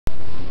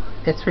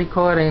It's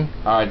recording.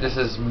 Alright, this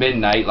is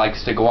Midnight.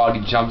 Likes to go out,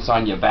 he jumps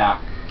on your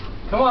back.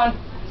 Come on,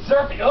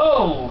 surf it.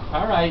 Oh,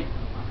 alright.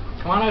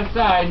 Come on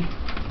outside.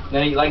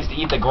 Then he likes to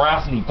eat the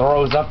grass and he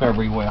throws up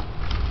everywhere.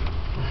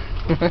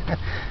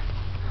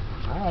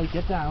 Alright,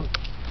 get down.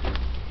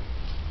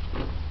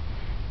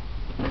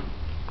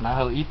 Now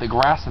he'll eat the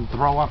grass and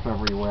throw up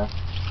everywhere.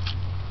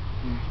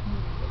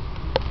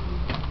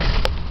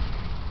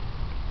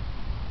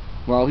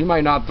 Well, he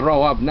might not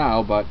throw up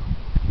now, but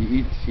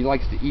he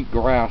likes to eat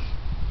grass.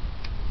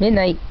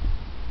 Midnight.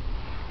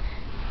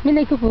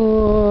 Midnight, good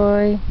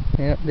boy.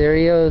 Yep, there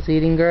he is,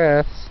 eating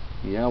grass.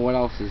 Yeah, what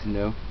else is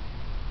new?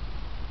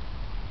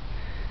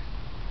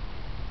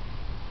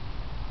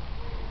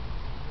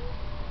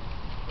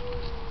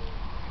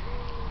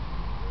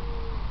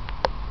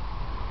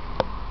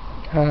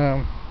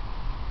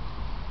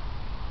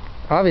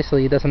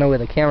 Obviously he doesn't know where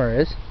the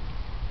camera is.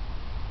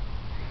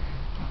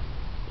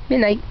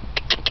 Midnight.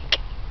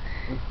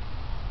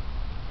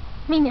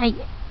 Midnight.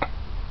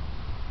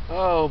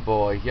 Oh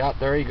boy, yep,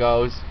 there he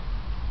goes.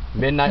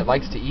 Midnight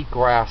likes to eat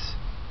grass.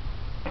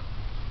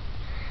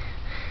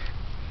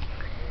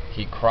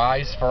 He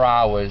cries for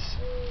hours.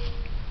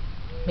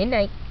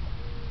 Midnight.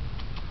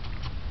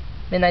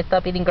 Midnight,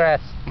 stop eating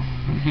grass.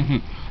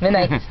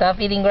 Midnight, stop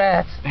eating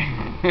grass.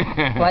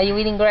 Why are you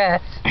eating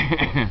grass?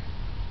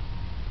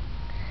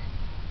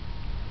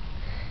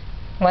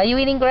 Why are you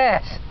eating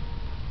grass?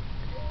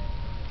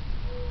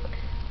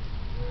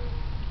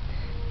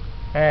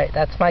 Alright,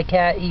 that's my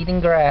cat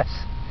eating grass.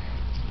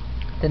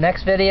 The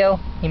next video,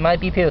 he might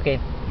be puking.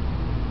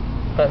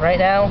 But right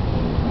now,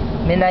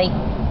 Midnight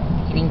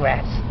eating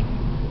grass.